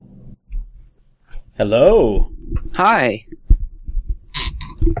Hello. Hi.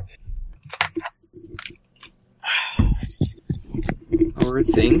 How are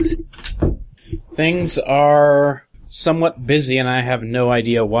things? Things are somewhat busy, and I have no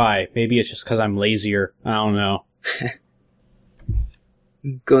idea why. Maybe it's just because I'm lazier. I don't know.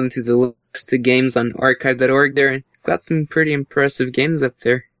 Going through the list of games on archive.org there, and got some pretty impressive games up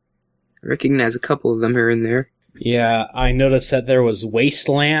there. I recognize a couple of them here and there. Yeah, I noticed that there was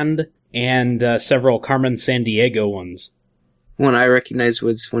Wasteland and several Carmen Sandiego ones. One I recognized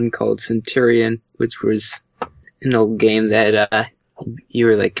was one called Centurion, which was an old game that you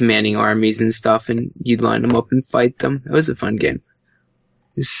were like commanding armies and stuff, and you'd line them up and fight them. It was a fun game.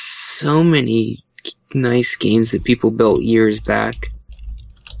 There's so many nice games that people built years back.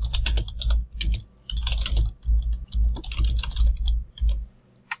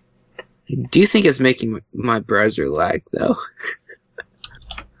 I do think it's making my browser lag, though.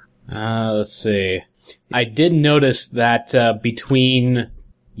 Let's see. I did notice that between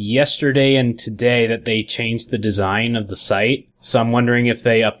yesterday and today that they changed the design of the site. So I'm wondering if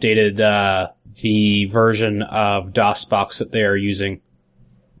they updated the version of DOSBox that they are using.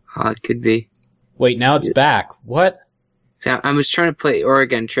 It could be. Wait, now it's back. What? So I was trying to play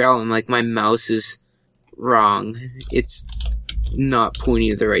Oregon Trail, and like my mouse is wrong. It's not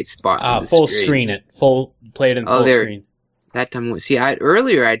pointing to the right spot. On the full screen it. Play it in full screen. That time,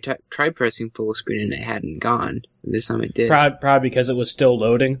 earlier I tried pressing full screen and it hadn't gone. This time it did. Probably because it was still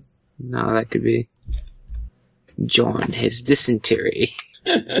loading. No, that could be. John has dysentery.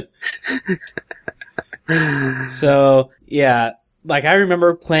 So, yeah, like I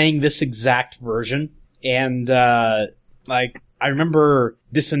remember playing this exact version, and I remember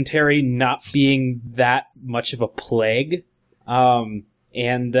dysentery not being that much of a plague.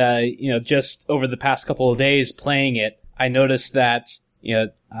 Just over the past couple of days playing it, I noticed that,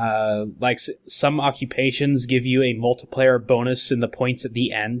 some occupations give you a multiplayer bonus in the points at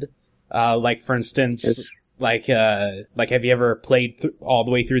the end. For instance, yes. Have you ever played all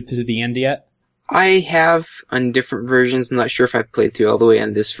the way through to the end yet? I have on different versions. I'm not sure if I played through all the way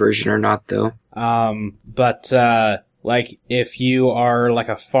on this version or not, though. If you are like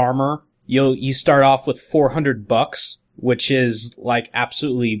a farmer, you start off with $400, which is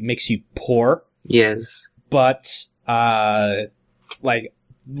absolutely makes you poor. Yes. But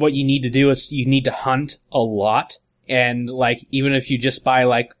what you need to do is you need to hunt a lot, and even if you just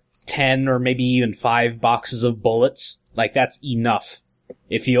buy 10 or maybe even 5 boxes of bullets, that's enough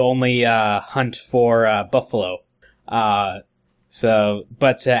if you only hunt for buffalo. At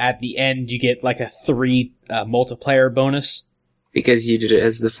the end you get a 3 multiplayer bonus because you did it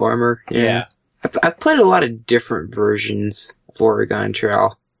as the farmer. Yeah. I've played a lot of different versions of Oregon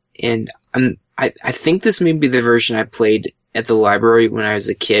Trail, and I think this may be the version I played at the library when I was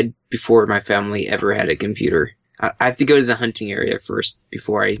a kid, before my family ever had a computer. I have to go to the hunting area first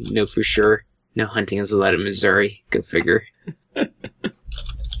before I know for sure. No hunting is allowed in Missouri. Go figure.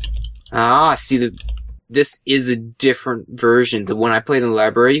 This is a different version. The one I played in the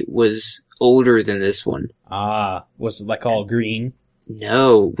library was older than this one. Was it all green?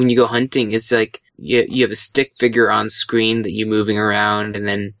 No, when you go hunting, it's you have a stick figure on screen that you're moving around, and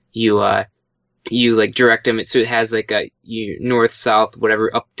then you direct them. So it has north, south,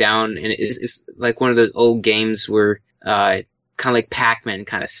 whatever, up, down, and it's one of those old games where kind of like Pac-Man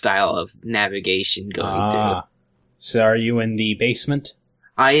kind of style of navigation going through. So are you in the basement?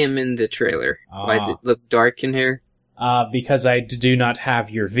 I am in the trailer. Why does it look dark in here? Because I do not have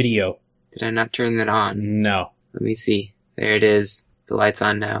your video. Did I not turn that on? No. Let me see. There it is. The light's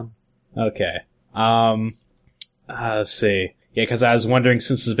on now. Okay. Let's see. Yeah, because I was wondering,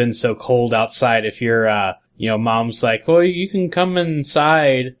 since it's been so cold outside, if your, mom's well, you can come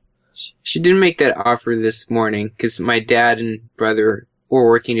inside. She didn't make that offer this morning, because my dad and brother were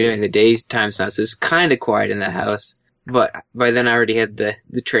working during the daytime now, so it's kind of quiet in the house. But by then I already had the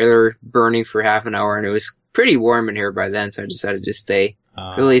trailer burning for half an hour, and it was pretty warm in here by then, so I decided to stay,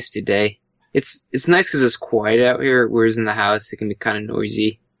 at least today. It's nice because it's quiet out here, whereas in the house it can be kind of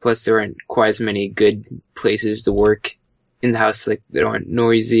noisy. Plus there aren't quite as many good places to work in the house, that aren't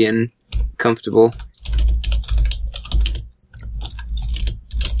noisy and comfortable.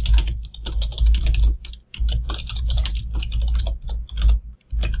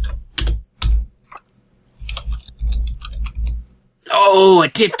 Oh, I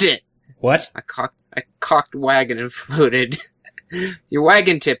tipped it! What? I cocked wagon and floated. Your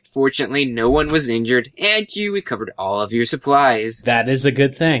wagon tipped. Fortunately, no one was injured, and you recovered all of your supplies. That is a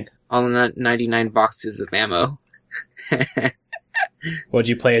good thing. All in that 99 boxes of ammo. What'd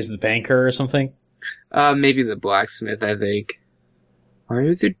you play as the banker or something? Maybe the blacksmith, I think. Why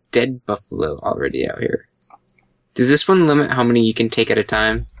are there dead buffalo already out here? Does this one limit how many you can take at a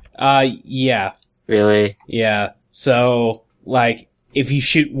time? Yeah. Really? Yeah. So, like, if you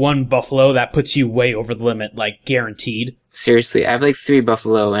shoot one buffalo, that puts you way over the limit, like, guaranteed. Seriously, I have like 3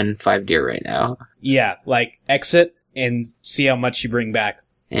 buffalo and 5 deer right now. Yeah, like, exit and see how much you bring back.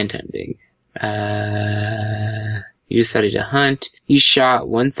 And hunting. You decided to hunt. You shot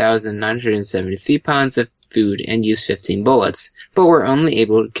 1,973 pounds of food and used 15 bullets, but were only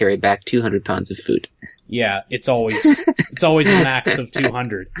able to carry back 200 pounds of food. Yeah, it's always a max of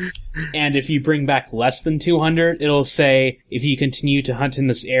 200. And if you bring back less than 200, it'll say, if you continue to hunt in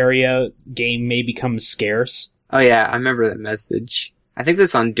this area, game may become scarce. Oh yeah, I remember that message. I think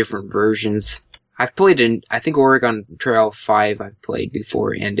that's on different versions. I've played I think Oregon Trail 5 I've played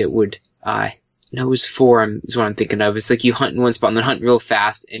before, and it would, no, it was 4 is what I'm thinking of. It's like you hunt in one spot and then hunt real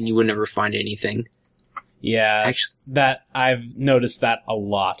fast, and you would never find anything. Yeah, Actually, that I've noticed that a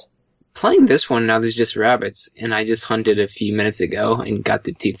lot. Playing this one now, there's just rabbits, and I just hunted a few minutes ago and got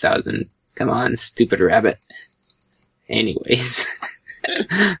to 2,000. Come on, stupid rabbit. Anyways,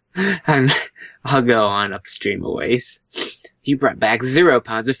 I'll go on upstream a ways. You brought back 0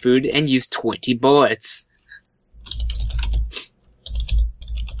 pounds of food and used 20 bullets.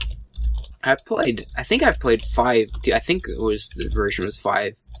 I think I've played 5, too. I think the version was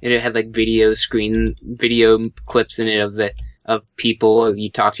 5. And it had like video clips in it of people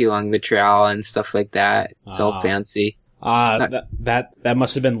you talk to along the trail and stuff like that. It's all fancy. That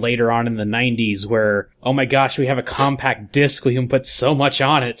must have been later on in the 90s where, oh my gosh, we have a compact disc, we can put so much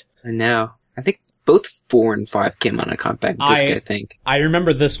on it. I know. I think both 4 and 5 came on a compact disc, I think. I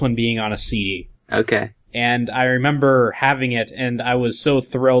remember this one being on a CD. Okay. And I remember having it, and I was so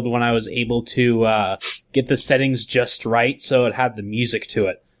thrilled when I was able to get the settings just right so it had the music to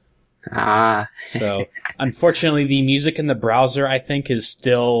it. So, unfortunately, the music in the browser, I think, is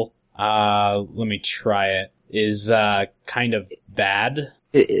still, let me try it, is kind of bad.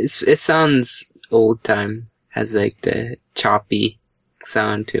 It sounds old time. Has like the choppy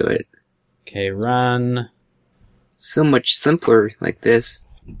sound to it. Okay, run. So much simpler like this.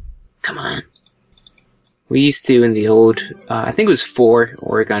 Come on. We used to in the old, I think it was 4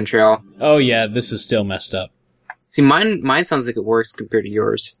 Oregon Trail. Oh yeah, this is still messed up. See, mine sounds like it works compared to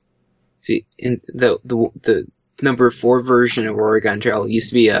yours. See, in the number 4 version of Oregon Trail, it used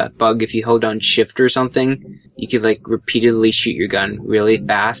to be a bug if you held down shift or something, you could like repeatedly shoot your gun really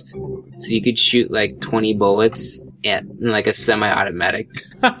fast. So you could shoot like 20 bullets in like a semi-automatic.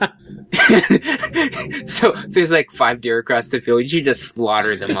 So there's like 5 deer across the field, you just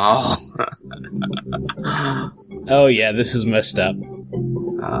slaughter them all. Oh yeah, this is messed up.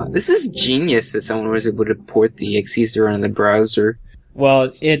 This is genius that someone was able to port the exes to run in the browser.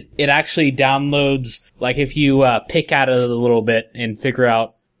 Well, it actually downloads, like if you pick at it a little bit and figure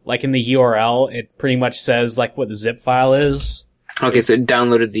out, like in the URL, it pretty much says like what the zip file is. Okay, so it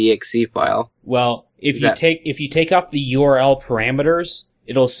downloaded the exe file. Well, if you take off the URL parameters,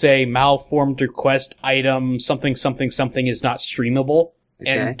 it'll say malformed request item something something something is not streamable,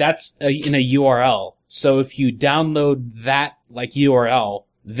 okay. And that's in a URL. So if you download that like URL,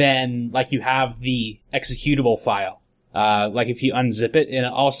 then like you have the executable file. Like if you unzip it, and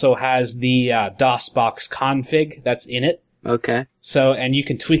it also has the DOSBox config that's in it. Okay. So, and you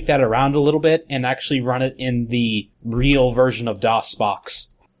can tweak that around a little bit and actually run it in the real version of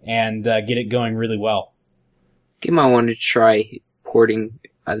DOSBox and get it going really well. Game I wanted to try porting.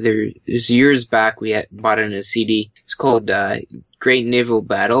 There's years back we had bought it in a CD. It's called Great Naval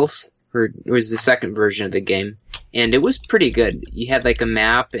Battles, or it was the second version of the game, and it was pretty good. You had like a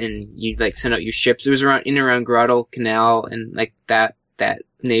map, and you'd like send out your ships. It was around Guadalcanal Canal, and like that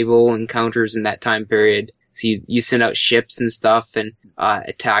naval encounters in that time period. So you send out ships and stuff, and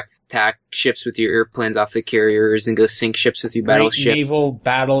attack ships with your airplanes off the carriers, and go sink ships with your battleships. Great Naval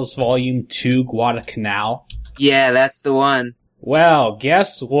Battles Volume 2 Guadalcanal. Yeah, that's the one. Well,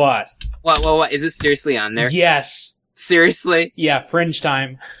 guess what? What? Is it seriously on there? Yes. Seriously? Yeah, Fringe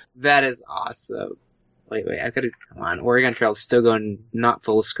time. That is awesome. Wait, come on. Oregon Trail's still going not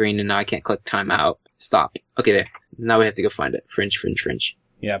full screen, and now I can't click timeout. Stop. Okay, there. Now we have to go find it. Fringe.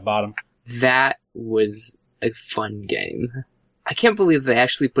 Yeah, bottom. That was a fun game. I can't believe they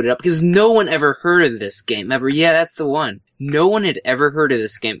actually put it up, because no one ever heard of this game, ever. Yeah, that's the one. No one had ever heard of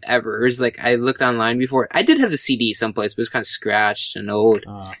this game, ever. It was like, I looked online before. I did have the CD someplace, but it was kind of scratched and old.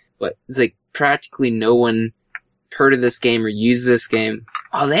 But it's like, practically no one heard of this game or used this game.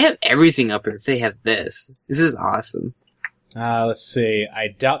 Oh, they have everything up here if they have this. This is awesome. Let's see. I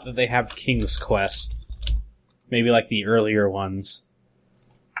doubt that they have King's Quest. Maybe like the earlier ones.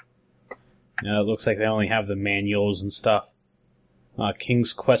 No, it looks like they only have the manuals and stuff.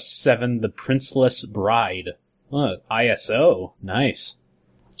 King's Quest VII, The Princeless Bride. ISO. Nice.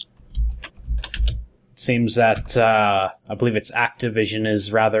 It seems that, I believe it's Activision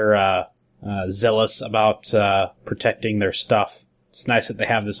is rather zealous about protecting their stuff. It's nice that they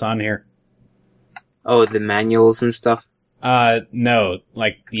have this on here. Oh, the manuals and stuff? No,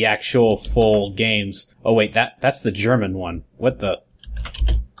 like the actual full games. Oh wait, that's the German one. What the...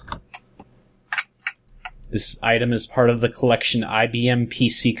 This item is part of the collection IBM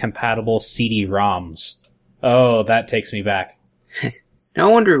PC-compatible CD-ROMs. Oh, that takes me back. Now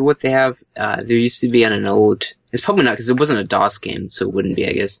I wonder what they have. There used to be on an old... It's probably not, because it wasn't a DOS game, so it wouldn't be,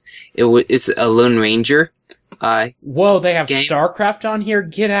 I guess. It's a Lone Ranger. Whoa, they have game. StarCraft on here?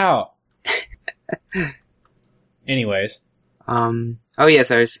 Get out! Anyways. Oh yes,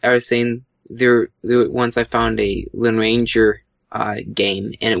 I was saying there once I found a Lone Ranger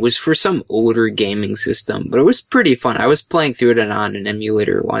game, and it was for some older gaming system, but it was pretty fun. I was playing through it on an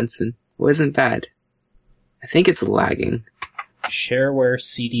emulator once, and it wasn't bad. I think it's lagging. Shareware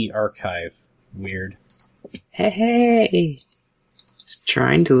CD archive. Weird. Hey! It's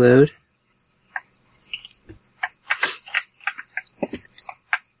trying to load.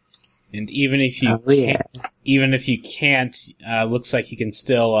 And even if you can't, looks like you can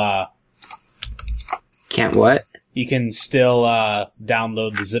still Can't what? You can still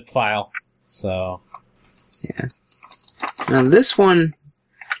download the zip file. So yeah. So now this one,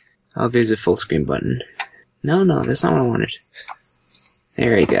 oh, there's a full screen button. No, that's not what I wanted.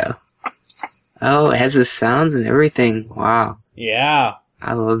 There you go. Oh, it has the sounds and everything. Wow. Yeah.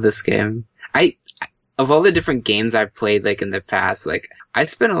 I love this game. Of all the different games I've played, like, in the past, like, I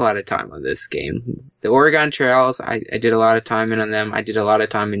spent a lot of time on this game. The Oregon Trails, I did a lot of time in on them. I did a lot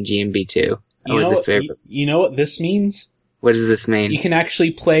of time in GMB2. That was a favorite. You know what this means? What does this mean? You can actually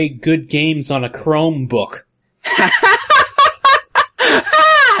play good games on a Chromebook.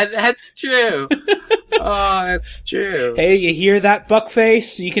 That's true. Oh, that's true. Hey, you hear that,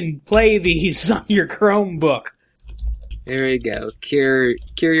 Buckface? You can play these on your Chromebook. There you go. Cure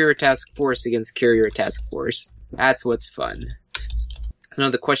your task force against cure your task force. That's what's fun. So now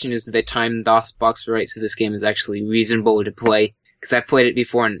the question is, do they time DOSBox right so this game is actually reasonable to play? Because I played it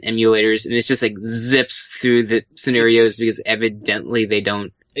before on emulators, and it's just like zips through the scenarios because evidently they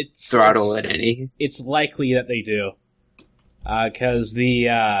don't throttle it any. It's likely that they do. Because the,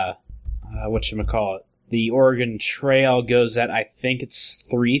 whatchamacallit, the Oregon Trail goes at, I think it's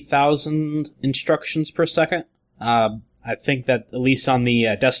 3,000 instructions per second. I think that, at least on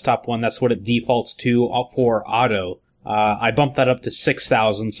the desktop one, that's what it defaults to for auto. I bumped that up to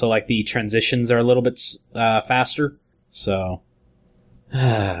 6,000, so like the transitions are a little bit faster. So,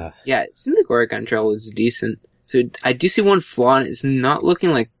 yeah, it seemed like Oregon Trail was decent. So I do see one flaw in it. It's not looking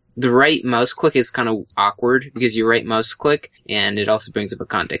like the right mouse click is kind of awkward because you right mouse click, and it also brings up a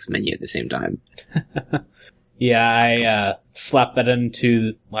context menu at the same time. Yeah, I slapped that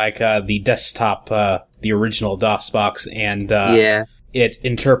into like the desktop, the original DOSBox, and it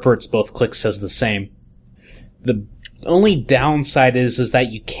interprets both clicks as the same. The only downside is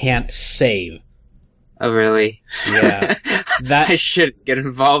that you can't save. Oh, really? Yeah. That I should get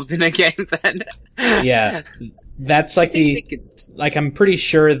involved in a game then. Yeah. That's like like, I'm pretty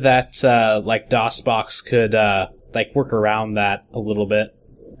sure that, like, DOSBox could, like, work around that a little bit.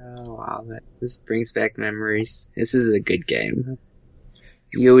 Oh, wow. This brings back memories. This is a good game.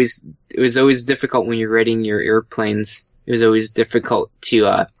 It was always difficult when you're writing your airplanes. It was always difficult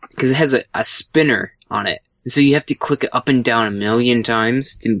to, because it has a spinner on it. So you have to click it up and down 1,000,000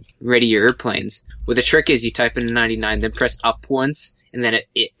 times to ready your airplanes. Well, the trick is you type in 99, then press up once, and then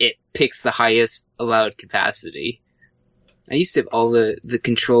it picks the highest allowed capacity. I used to have all the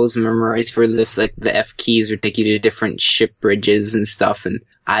controls memorized for this, like the F keys would take you to different ship bridges and stuff, and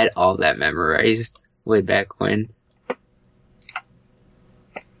I had all that memorized way back when.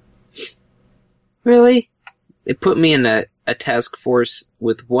 Really? They put me in a task force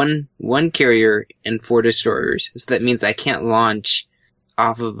with one carrier and 4 destroyers, so that means I can't launch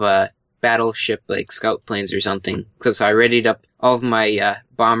off of a battleship like scout planes or something. So I readied up all of my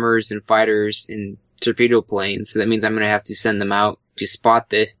bombers and fighters and torpedo planes, so that means I'm going to have to send them out to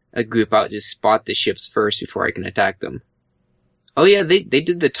spot a group out to spot the ships first before I can attack them. Oh yeah, they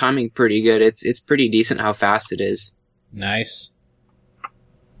did the timing pretty good. It's pretty decent how fast it is. Nice.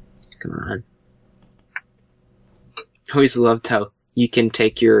 Come on. I always loved how you can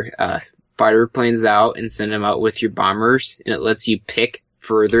take your fighter planes out and send them out with your bombers, and it lets you pick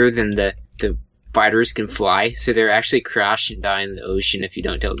further than the fighters can fly, so they're actually crash and die in the ocean if you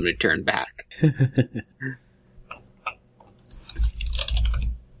don't tell them to turn back.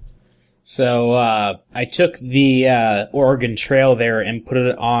 So I took the Oregon Trail there and put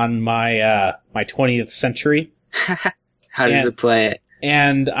it on my my 20th Century. How does it play it?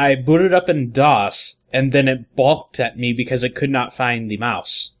 And I booted up in DOS, and then it balked at me because it could not find the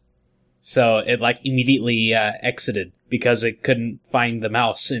mouse. So it immediately exited because it couldn't find the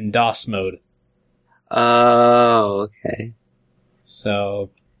mouse in DOS mode. Oh, okay. So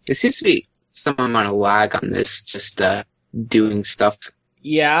There seems to be some amount of lag on this, just doing stuff.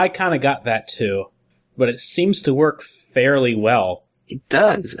 yeah, I kind of got that too, but it seems to work fairly well. It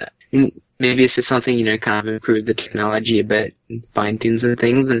does. Maybe it's just something, kind of improve the technology a bit and fine-tune some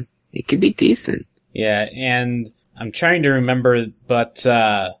things, and it could be decent. Yeah, and I'm trying to remember, but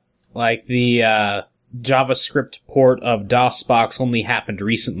the JavaScript port of DOSBox only happened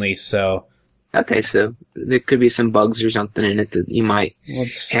recently, so... Okay, so there could be some bugs or something in it that you might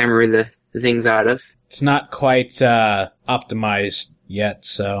hammer the things out of. It's not quite optimized yet,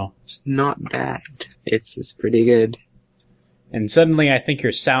 so... It's not bad. It's pretty good. And suddenly I think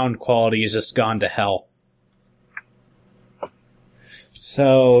your sound quality has just gone to hell.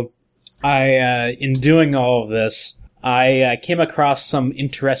 So, in doing all of this, I came across some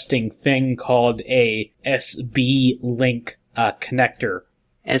interesting thing called a SB Link connector.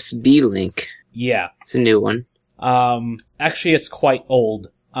 SB Link? Yeah. It's a new one. Actually, it's quite old.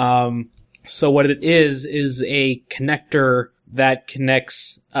 So what it is a connector that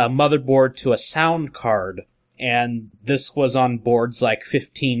connects a motherboard to a sound card. And this was on boards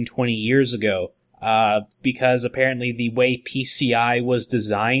 15, 20 years ago, because apparently the way PCI was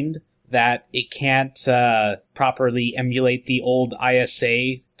designed, that it can't properly emulate the old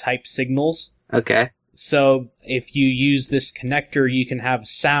ISA type signals. Okay. So if you use this connector, you can have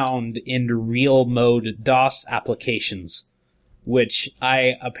sound in real mode DOS applications, which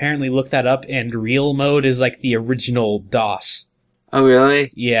I apparently looked that up, and real mode is the original DOS. Oh,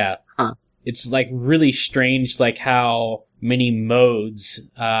 really? Yeah. Huh. It's really strange how many modes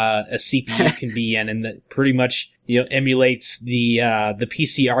a CPU can be in, and that pretty much emulates the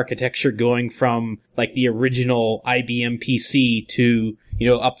PC architecture going from the original IBM PC to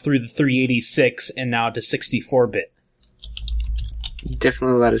up through the 386 and now to 64-bit.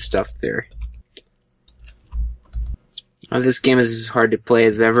 Definitely a lot of stuff there. Oh, this game is as hard to play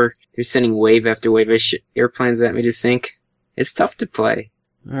as ever. They're sending wave after wave of airplanes at me to sink. It's tough to play.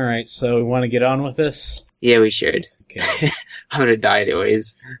 Alright, so we want to get on with this? Yeah, we should. Okay. I'm gonna die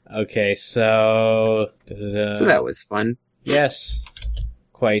anyways. Okay, so... So that was fun. Yes.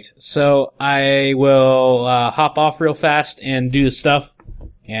 Quite. So I will hop off real fast and do the stuff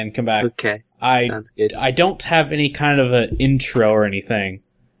and come back. Okay. Sounds good. I don't have any kind of an intro or anything.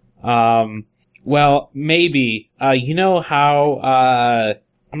 Well, maybe. You know how...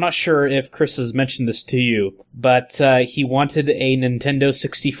 I'm not sure if Chris has mentioned this to you, but he wanted a Nintendo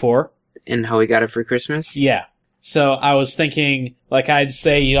 64. And how we got it for Christmas? Yeah. So I was thinking, I'd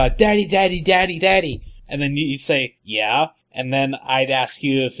say, Daddy, Daddy, Daddy, Daddy. And then you say, yeah. And then I'd ask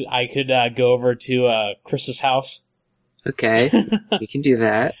you if I could go over to Chris's house. Okay. We can do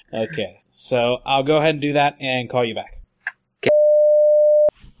that. Okay. So I'll go ahead and do that and call you back. Okay.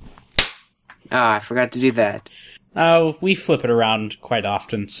 I forgot to do that. We flip it around quite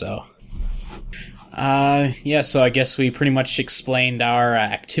often, so... yeah, so I guess we pretty much explained our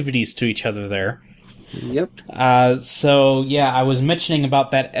activities to each other there. Yep. So, yeah, I was mentioning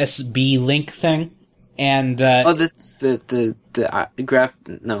about that SB Link thing, and... that's the graph...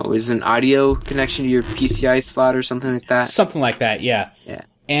 No, it was an audio connection to your PCI slot or something like that? Something like that, yeah. Yeah.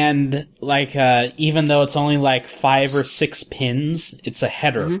 And, even though it's only 5 or 6 pins, it's a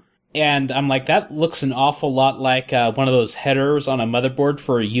header. Mm-hmm. And I'm that looks an awful lot like one of those headers on a motherboard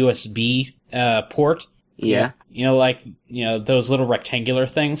for a USB port. Yeah. Those little rectangular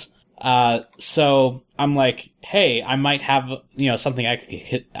things. So I'm hey, I might have, something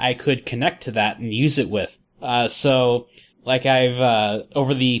I could connect to that and use it with. So I've,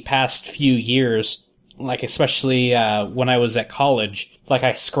 over the past few years, especially when I was at college, I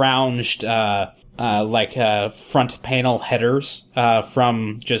scrounged front panel headers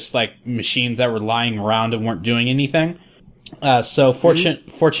from just machines that were lying around and weren't doing anything. So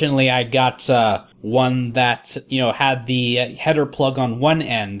fortunately, I got one that had the header plug on one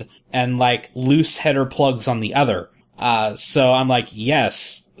end and loose header plugs on the other. So I'm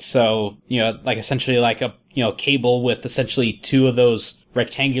yes. So essentially a cable with essentially 2 of those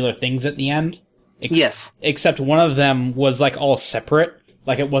rectangular things at the end. Yes. Except one of them was all separate.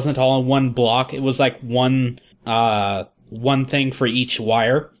 It wasn't all in one block. It was one thing for each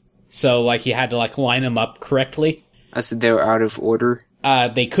wire. So you had to line them up correctly. I said they were out of order.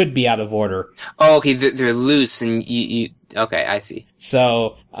 They could be out of order. Oh, okay. They're loose, and Okay, I see.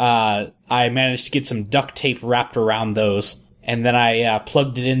 So I managed to get some duct tape wrapped around those, and then I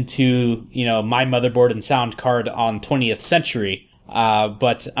plugged it into my motherboard and sound card on 20th Century.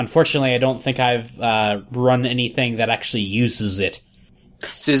 But unfortunately, I don't think I've run anything that actually uses it.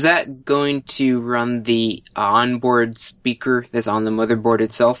 So is that going to run the onboard speaker that's on the motherboard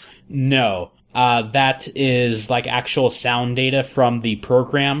itself? No. That is like actual sound data from the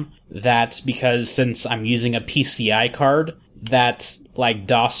program. That, because since I'm using a PCI card, that like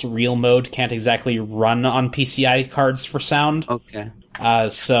DOS real mode can't exactly run on PCI cards for sound. Okay.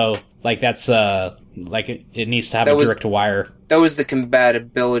 So like that's like it needs to have a direct wire. That was the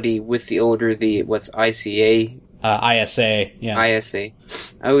compatibility with the older ICA. ISA, yeah. ISA.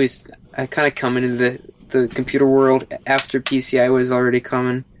 I kind of come into the computer world after PCI was already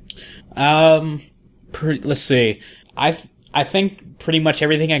coming. Let's see. I think pretty much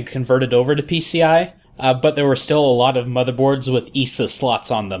everything I converted over to PCI, but there were still a lot of motherboards with ISA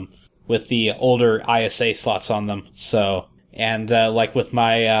slots on them, with the older ISA slots on them. So, and like with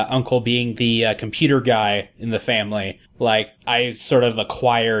my uncle being the computer guy in the family, like I sort of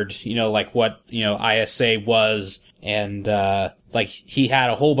acquired, like what ISA was, and like he had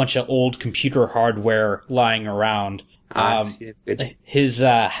a whole bunch of old computer hardware lying around. His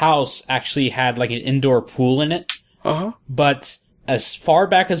house actually had like an indoor pool in it. Uh-huh. But as far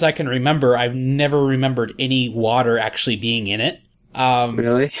back as I can remember, I've never remembered any water actually being in it.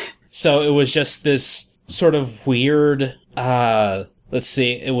 Really? So it was just this sort of weird, let's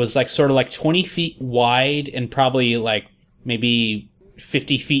see, it was like sort of like 20 feet wide and probably like maybe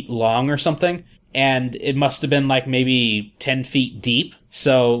 50 feet long or something. And it must have been like maybe 10 feet deep.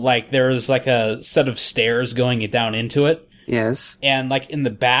 So like there was like a set of stairs going down into it. Yes. And like in the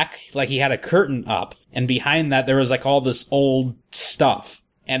back, like he had a curtain up, and behind that there was like all this old stuff.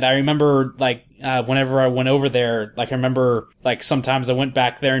 And I remember like whenever I went over there, like I remember like sometimes I went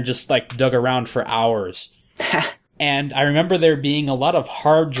back there and just like dug around for hours. And I remember there being a lot of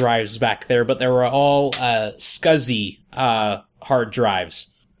hard drives back there, but they were all SCSI hard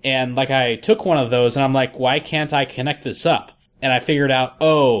drives. And like I took one of those and I'm like, why can't I connect this up? And I figured out,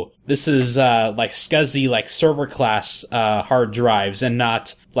 oh, this is like SCSI, like server class hard drives, and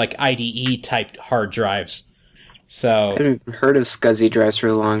not like IDE type hard drives. So I haven't heard of SCSI drives for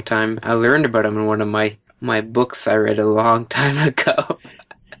a long time. I learned about them in one of my books I read a long time ago.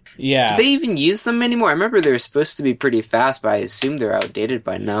 Yeah. Do they even use them anymore? I remember they were supposed to be pretty fast, but I assume they're outdated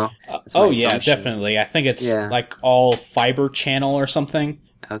by now. Yeah, definitely. I think it's like all fiber channel or something.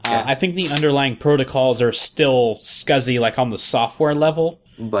 Okay. I think the underlying protocols are still SCSI, like on the software level,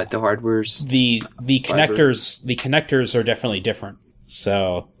 but the hardware's the connectors are definitely different.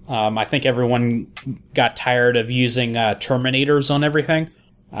 So I think everyone got tired of using terminators on everything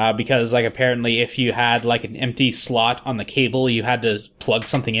because, like, apparently if you had like an empty slot on the cable, you had to plug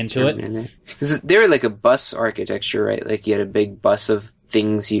something into it. They're like a bus architecture, right? Like you had a big bus of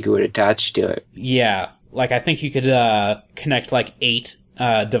things you could attach to it. Yeah, like I think you could connect like 8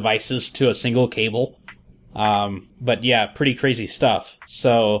 devices to a single cable. But yeah, pretty crazy stuff.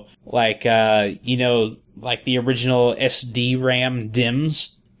 So like, like the original SD RAM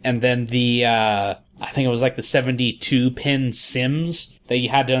DIMMs, and then the, I think it was like the 72 pin SIMs that you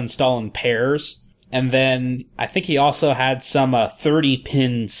had to install in pairs. And then I think he also had some 30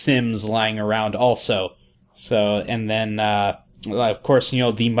 pin SIMs lying around also. So, and then, of course, the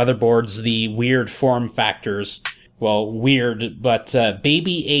motherboards, the weird form factors. Well, weird, but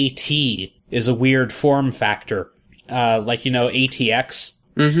Baby AT is a weird form factor. Like, ATX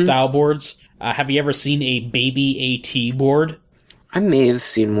style boards. Have you ever seen a Baby AT board? I may have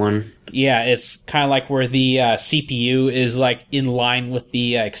seen one. Yeah, it's kind of like where the CPU is like in line with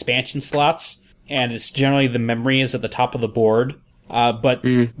the expansion slots, and it's generally the memory is at the top of the board, but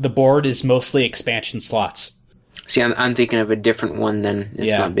the board is mostly expansion slots. See, I'm thinking of a different one then.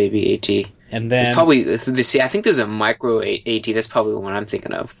 It's not Baby AT. And then it's probably, I think there's a micro AT. That's probably the one I'm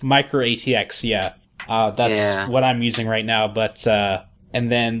thinking of. Micro ATX, yeah. That's what I'm using right now. But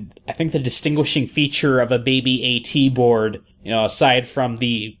and then I think the distinguishing feature of a Baby AT board, aside from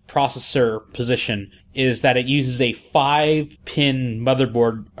the processor position, is that it uses a 5-pin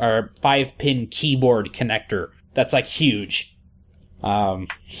motherboard or 5-pin keyboard connector. That's like huge.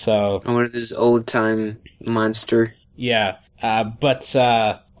 So one of those old time monster. Yeah, but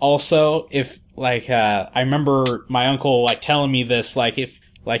also, if like I remember my uncle like telling me this, like if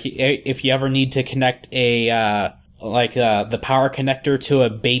you ever need to connect a the power connector to a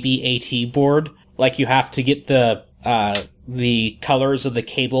Baby AT board, like you have to get the colors of the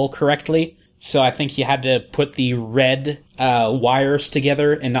cable correctly. So I think you had to put the red wires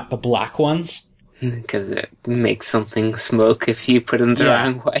together and not the black ones. Because it makes something smoke if you put them the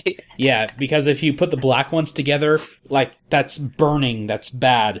wrong way. Yeah, because if you put the black ones together, like, that's burning, that's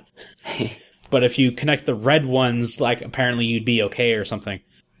bad. But if you connect the red ones, like, apparently you'd be okay or something.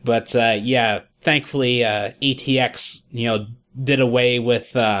 But, yeah, thankfully, ATX, did away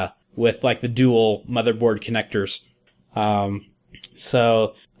with like, the dual motherboard connectors.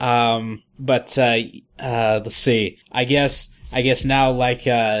 But let's see. I guess now, like,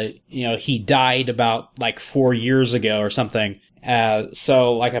 he died about, like, 4 years ago or something.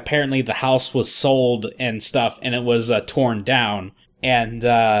 So, like, apparently the house was sold and stuff, and it was torn down. And,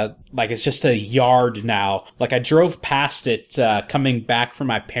 like, it's just a yard now. Like, I drove past it coming back from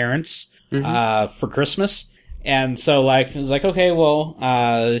my parents for Christmas. And so, like, I was like, okay, well,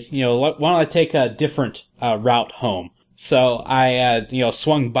 why don't I take a different route home? So I,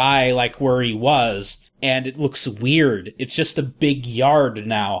 swung by, like, where he was, and it looks weird. It's just a big yard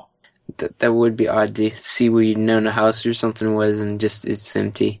now. That would be odd to see where you'd known a house or something was and just it's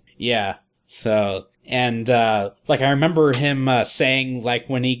empty. Yeah. So, and, like, I remember him saying, like,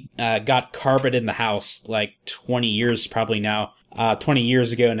 when he got carpet in the house, like, 20 years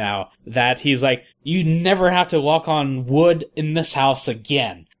ago now, that he's like, you never have to walk on wood in this house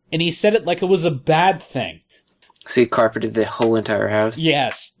again. And he said it like it was a bad thing. So you carpeted the whole entire house?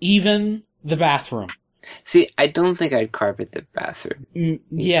 Yes, even the bathroom. See, I don't think I'd carpet the bathroom.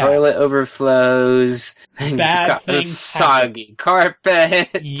 Yeah. Toilet overflows. Bad things soggy carpet.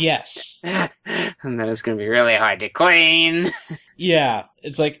 Yes. And then it's going to be really hard to clean. Yeah.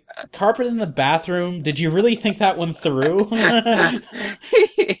 It's like, carpet in the bathroom? Did you really think that one through?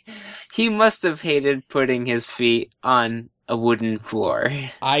 He must have hated putting his feet on a wooden floor.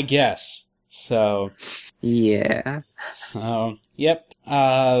 I guess. So. Yeah. So, yep.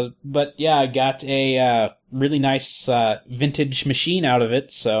 But yeah, I got a really nice vintage machine out of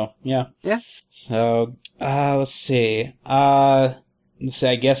it, so yeah. Yeah. So, let's see. I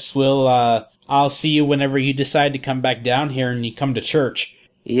guess I'll see you whenever you decide to come back down here and you come to church.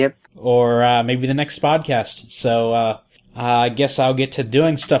 Yep. Or maybe the next podcast. So, I guess I'll get to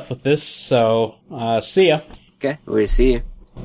doing stuff with this, so see ya. Okay, we'll see you.